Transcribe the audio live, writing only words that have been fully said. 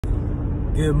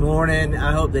Good morning.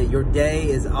 I hope that your day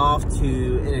is off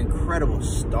to an incredible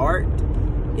start.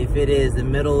 If it is the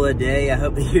middle of the day, I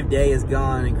hope that your day has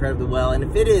gone incredibly well. And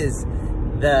if it is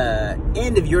the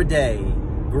end of your day,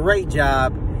 great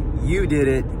job. You did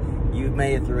it. You've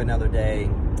made it through another day,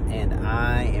 and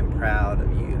I am proud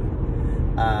of you.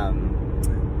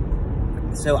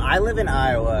 So I live in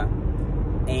Iowa,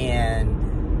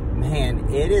 and man,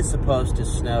 it is supposed to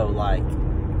snow like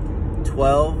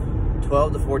 12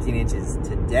 to 14 inches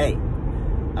today.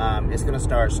 It's going to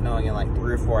start snowing in like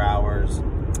 3 or 4 hours,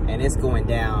 and it's going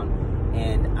down.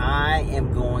 And I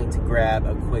am going to grab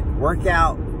a quick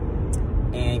workout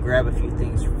and grab a few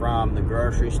things from the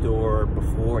grocery store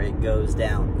before it goes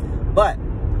down. But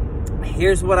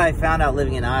here's what I found out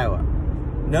living in Iowa.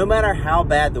 No matter how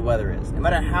bad the weather is, no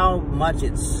matter how much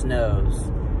it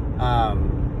snows,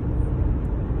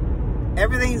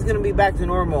 everything's going to be back to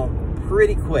normal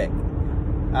pretty quick.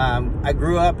 I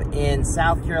grew up in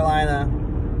South Carolina.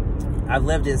 I've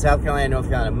lived in South Carolina and North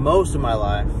Carolina most of my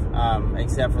life,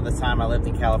 except for the time I lived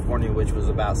in California, which was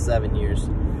about 7 years.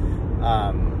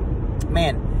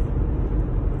 Man,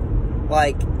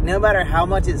 like, no matter how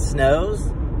much it snows,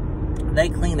 they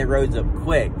clean the roads up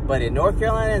quick. But in North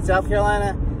Carolina and South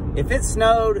Carolina, if it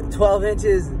snowed 12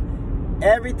 inches,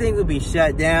 everything would be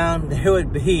shut down. There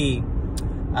would be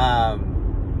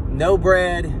no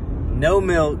bread, no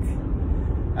milk,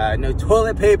 no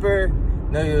toilet paper,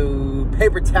 no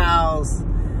paper towels.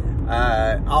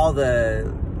 All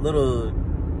the little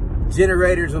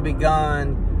generators will be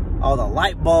gone. All the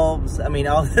light bulbs, I mean,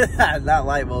 all not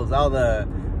light bulbs, all the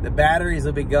batteries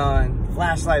will be gone.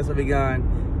 Flashlights will be gone.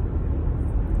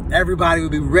 Everybody will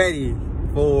be ready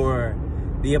for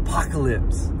the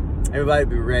apocalypse. Everybody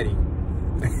will be ready.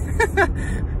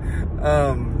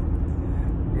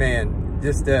 Man,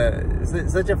 just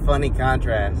such a funny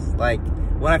contrast. Like,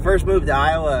 when I first moved to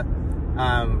Iowa,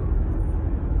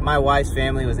 my wife's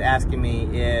family was asking me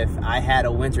if I had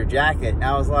a winter jacket, and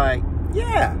I was like,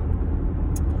 yeah.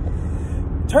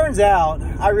 Turns out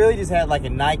I really just had like a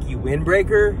Nike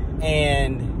windbreaker,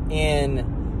 and in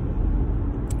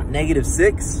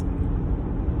 -6,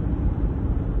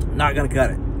 not gonna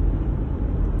cut it.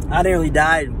 I nearly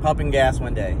died pumping gas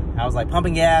one day. I was like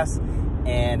pumping gas,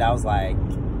 and I was like,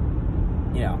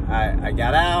 you know, I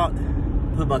got out,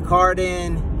 put my card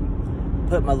in,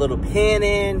 put my little pin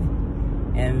in,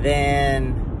 and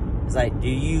then it's like, do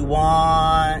you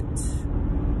want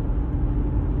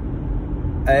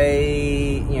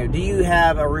do you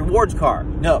have a rewards card?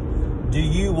 No. Do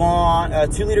you want a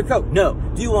 2-liter Coke? No.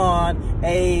 Do you want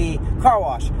a car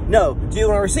wash? No. Do you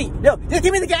want a receipt? No. Just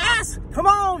give me the gas. Come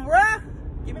on, bruh.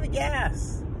 Give me the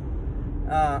gas.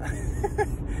 I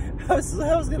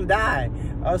was gonna die.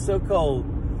 I was so cold.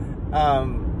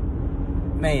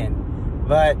 Man.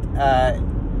 But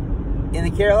in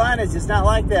the Carolinas, it's not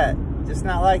like that. Just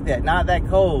not like that. Not that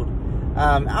cold.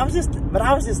 I was just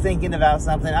thinking about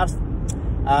something.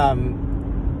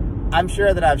 I'm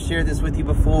sure that I've shared this with you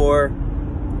before,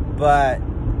 but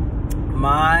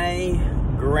my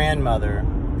grandmother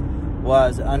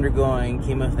was undergoing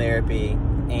chemotherapy,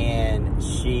 and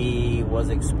she was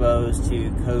exposed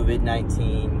to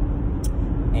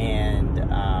COVID-19, and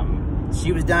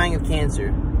she was dying of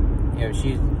cancer. You know,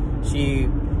 she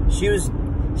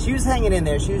was hanging in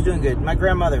there. She was doing good. My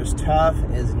grandmother was tough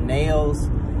as nails.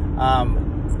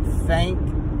 Thank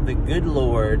the good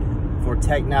Lord for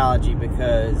technology,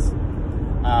 because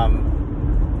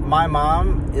my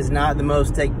mom is not the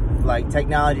most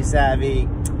technology savvy.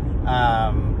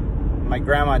 My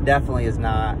grandma definitely is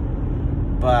not,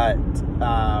 but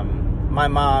my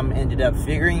mom ended up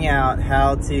figuring out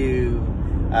how to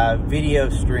video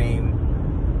stream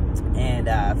and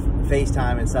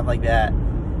FaceTime and stuff like that,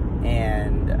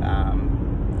 and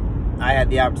I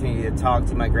had the opportunity to talk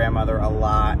to my grandmother a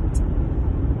lot,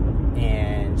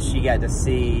 and she got to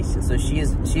see. So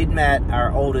she'd met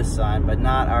our oldest son, but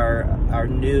not our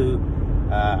new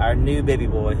baby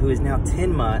boy, who is now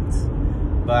 10 months.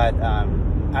 But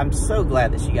I'm so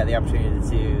glad that she got the opportunity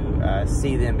to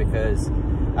see them, because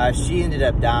she ended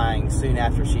up dying soon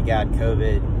after she got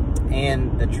COVID.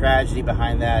 And the tragedy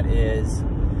behind that is,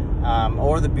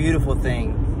 or the beautiful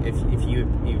thing, if you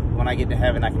when I get to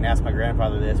heaven, I can ask my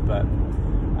grandfather this, but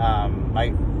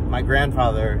my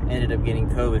grandfather ended up getting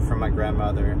COVID from my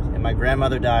grandmother, and my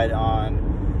grandmother died on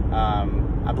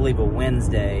I believe a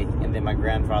Wednesday, and then my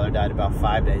grandfather died about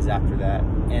 5 days after that.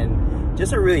 And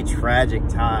just a really tragic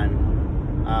time.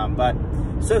 But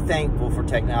so thankful for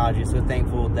technology, so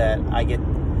thankful that I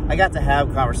got to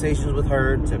have conversations with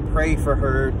her, to pray for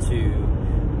her, to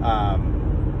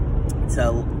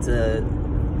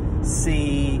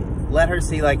see let her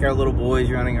see like our little boys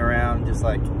running around, just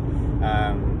like,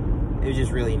 it was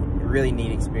just really, really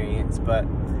neat experience. But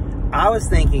I was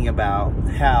thinking about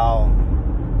how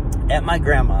at my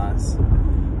grandma's,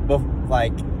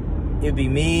 like, it'd be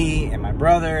me and my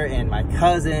brother and my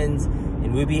cousins,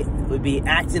 and we'd be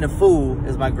acting a fool,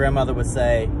 as my grandmother would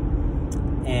say.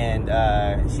 And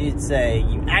she'd say,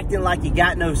 "You acting like you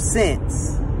got no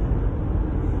sense."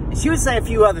 And she would say a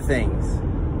few other things,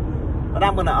 but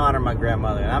I'm going to honor my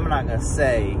grandmother, and I'm not going to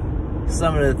say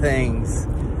some of the things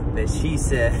that she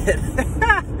said.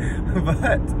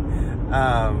 But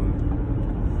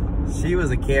she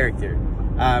was a character.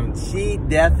 She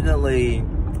definitely,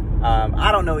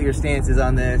 I don't know what your stance is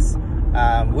on this.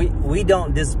 We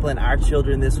don't discipline our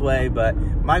children this way, but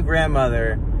my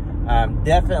grandmother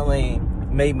definitely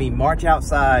made me march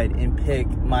outside and pick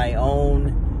my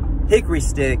own hickory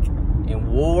stick and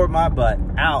wore my butt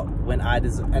out when I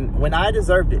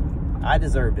deserved it. I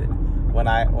deserved it. When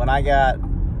I got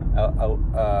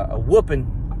a whooping,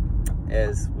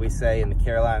 as we say in the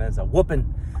Carolinas, a whooping.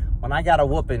 When I got a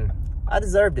whooping, I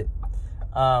deserved it.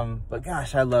 But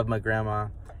gosh, I love my grandma.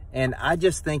 And I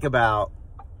just think about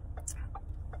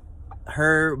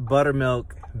her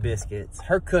buttermilk biscuits,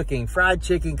 her cooking, fried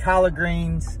chicken, collard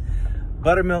greens,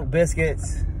 buttermilk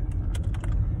biscuits,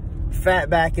 fat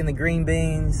back in the green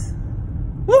beans.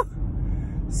 Woo!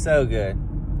 So good.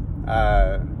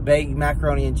 Baked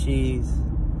macaroni and cheese.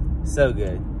 So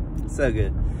good. So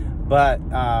good. But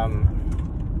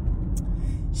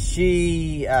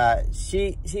she's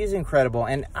incredible.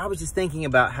 And I was just thinking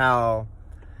about how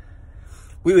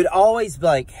we would always,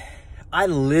 like, I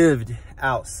lived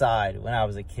outside when I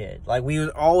was a kid. Like, we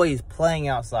were always playing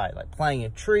outside, like playing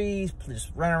in trees,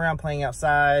 just running around playing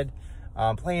outside,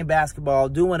 playing basketball,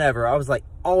 doing whatever. I was like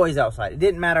always outside. It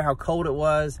didn't matter how cold it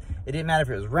was. It didn't matter if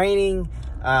it was raining.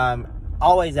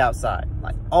 Always outside,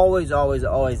 like always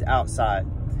outside.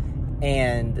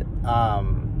 And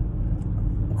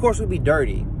of course we'd be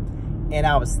dirty. And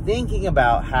I was thinking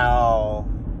about how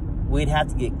we'd have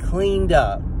to get cleaned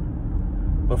up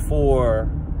before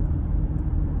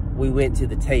we went to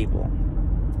the table.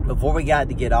 Before we got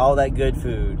to get all that good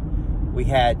food, we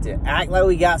had to act like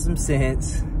we got some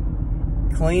sense,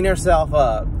 clean ourselves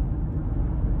up,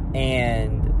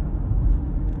 and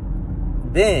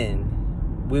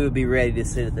then we would be ready to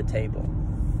sit at the table.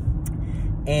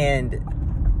 And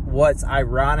what's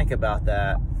ironic about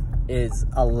that is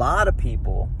a lot of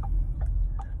people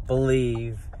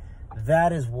believe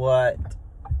that is what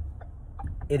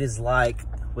it is like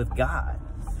with God.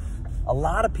 A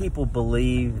lot of people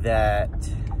believe that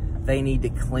they need to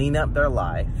clean up their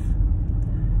life.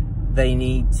 They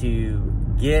need to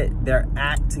get their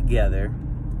act together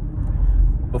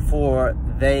before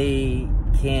they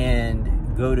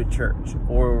can go to church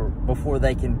or before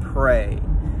they can pray.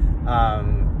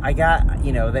 I got,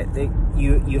 you know,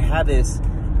 you have this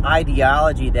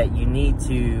ideology that you need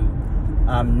to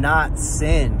not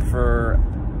sin for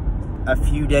a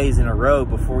few days in a row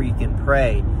before you can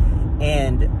pray.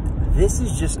 And this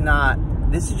is just not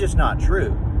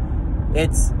true.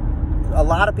 It's, a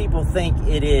lot of people think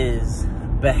it is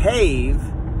behave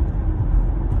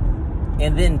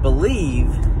and then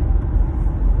believe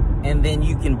and then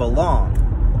you can belong.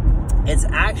 It's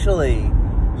actually,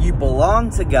 you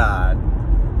belong to God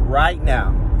right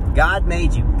now. God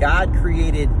made you. God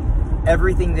created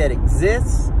everything that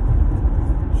exists.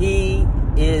 He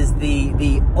is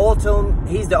the ultimate,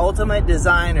 he's the ultimate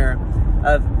designer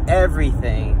of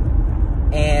everything,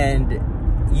 and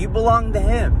you belong to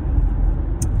him.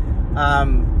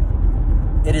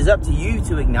 It is up to you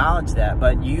to acknowledge that,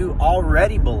 but you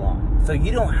already belong. So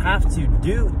you don't have to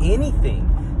do anything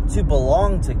to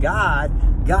belong to God.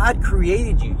 God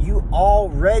created you. You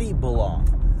already belong.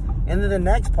 And then the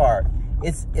next part,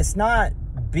 it's not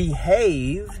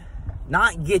behave,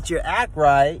 not get your act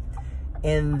right,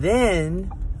 and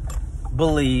then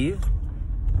believe.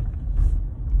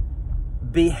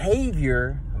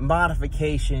 Behavior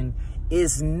modification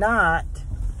is not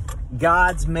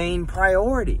God's main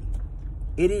priority.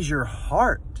 It is your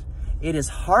heart. It is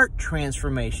heart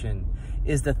transformation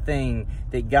is the thing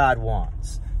that God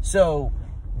wants. So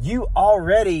you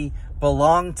already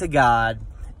belong to God.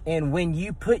 And when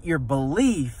you put your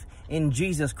belief in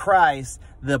Jesus Christ,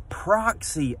 the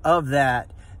proxy of that,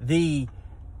 the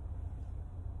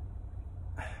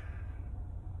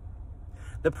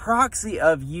proxy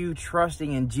of you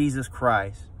trusting in Jesus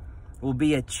Christ will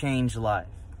be a changed life.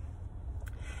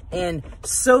 And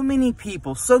so many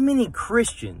people, so many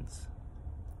Christians,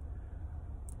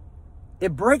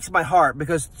 it breaks my heart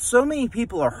because so many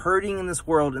people are hurting in this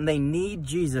world and they need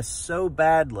Jesus so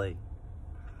badly.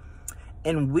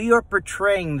 And we are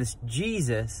portraying this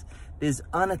Jesus that is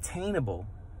unattainable.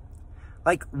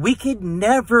 Like, we could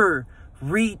never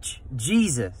reach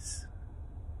Jesus.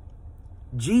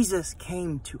 Jesus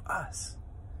came to us.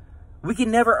 We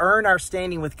can never earn our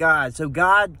standing with God, so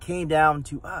God came down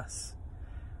to us.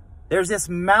 There's this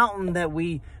mountain that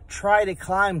we try to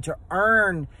climb to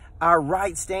earn our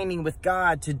right standing with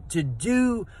God, to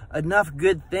do enough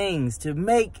good things, to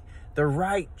make the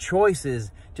right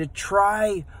choices, to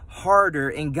try harder.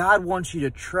 And God wants you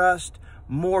to trust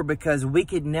more, because we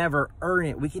could never earn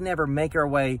it. We can never make our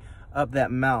way up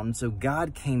that mountain. So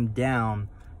God came down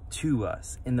to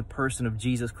us in the person of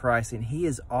Jesus Christ, and he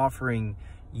is offering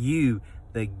you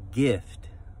the gift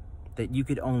that you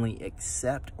could only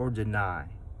accept or deny.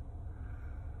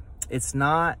 It's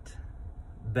not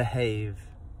behave,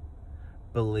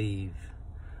 believe,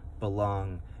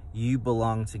 belong. You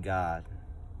belong to God.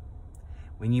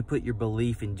 When you put your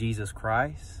belief in Jesus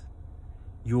Christ,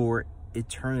 your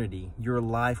eternity, your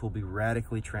life will be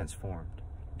radically transformed.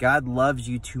 God loves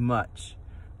you too much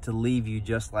to leave you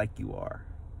just like you are.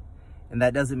 And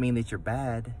that doesn't mean that you're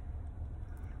bad.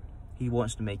 He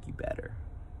wants to make you better.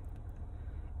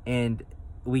 And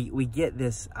we get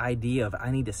this idea of,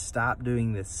 I need to stop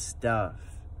doing this stuff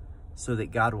so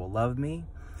that God will love me.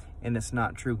 And it's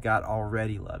not true. God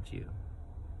already loves you.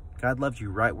 God loves you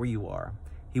right where you are.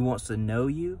 He wants to know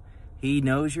you. He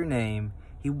knows your name.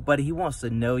 But he wants to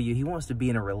know you. He wants to be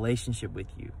in a relationship with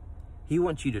you. He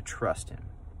wants you to trust him.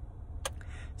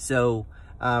 So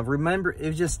remember, it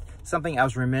was just something I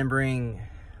was remembering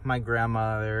my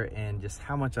grandmother and just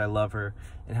how much I love her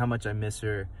and how much I miss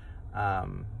her.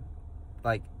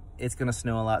 Like, it's gonna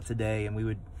snow a lot today, and we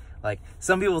would, like,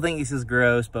 some people think this is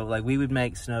gross, but like, we would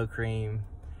make snow cream.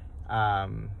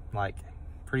 Like,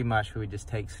 pretty much we would just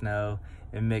take snow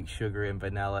and mix sugar and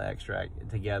vanilla extract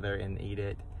together and eat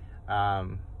it.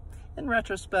 In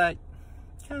retrospect,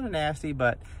 kind of nasty,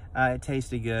 but it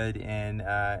tasted good, and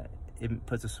it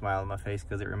puts a smile on my face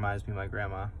because it reminds me of my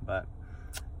grandma. But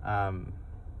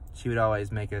she would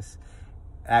always make us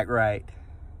act right,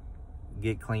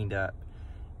 get cleaned up,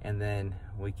 and then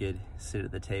we could sit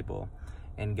at the table.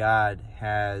 And God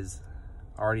has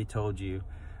already told you,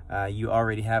 you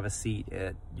already have a seat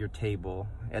at your table,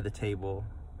 at the table.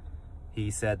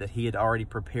 He said that he had already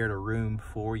prepared a room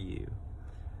for you.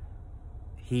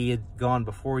 He had gone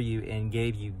before you and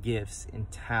gave you gifts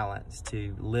and talents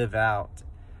to live out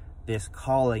this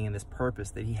calling and this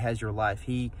purpose that he has your life.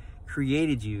 He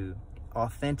created you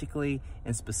authentically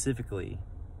and specifically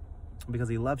because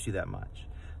he loves you that much.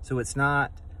 So it's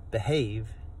not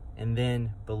behave and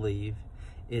then believe.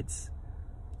 It's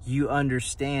you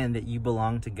understand that you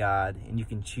belong to God, and you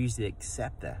can choose to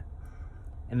accept that.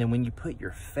 And then when you put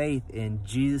your faith in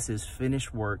Jesus'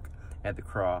 finished work at the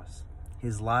cross,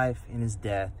 his life and his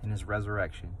death and his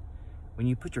resurrection, when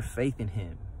you put your faith in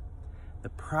him, the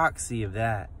proxy of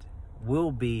that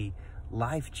will be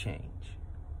life change.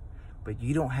 But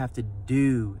you don't have to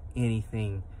do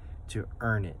anything to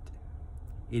earn it.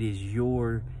 It is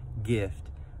your gift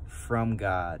from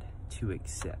God to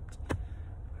accept.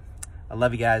 I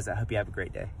love you guys. I hope you have a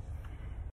great day.